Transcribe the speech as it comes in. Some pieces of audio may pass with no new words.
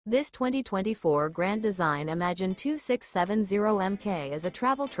This 2024 Grand Design Imagine 2670MK is a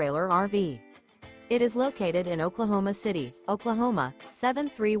travel trailer RV. It is located in Oklahoma City, Oklahoma,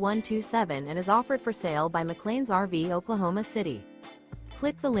 73127 and is offered for sale by McClain's RV Oklahoma City.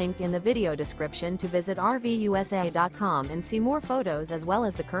 Click the link in the video description to visit RVUSA.com and see more photos as well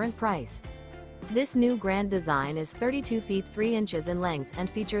as the current price. This new Grand Design is 32 feet 3 inches in length and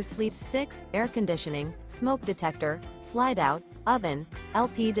features sleep 6, air conditioning, smoke detector, slide-out, oven,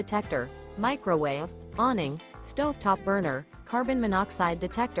 LP detector, microwave, awning, stovetop burner, carbon monoxide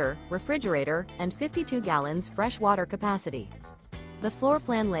detector, refrigerator, and 52 gallons fresh water capacity. The floor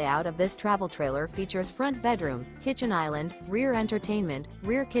plan layout of this travel trailer features front bedroom, kitchen island, rear entertainment,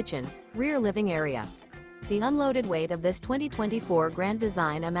 rear kitchen, rear living area. The unloaded weight of this 2024 Grand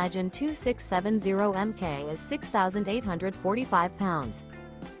Design Imagine 2670MK is 6,845 pounds.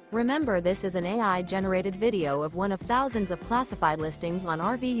 Remember, this is an AI-generated video of one of thousands of classified listings on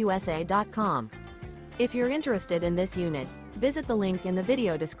RVUSA.com. If you're interested in this unit, visit the link in the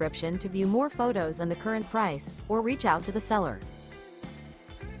video description to view more photos and the current price, or reach out to the seller.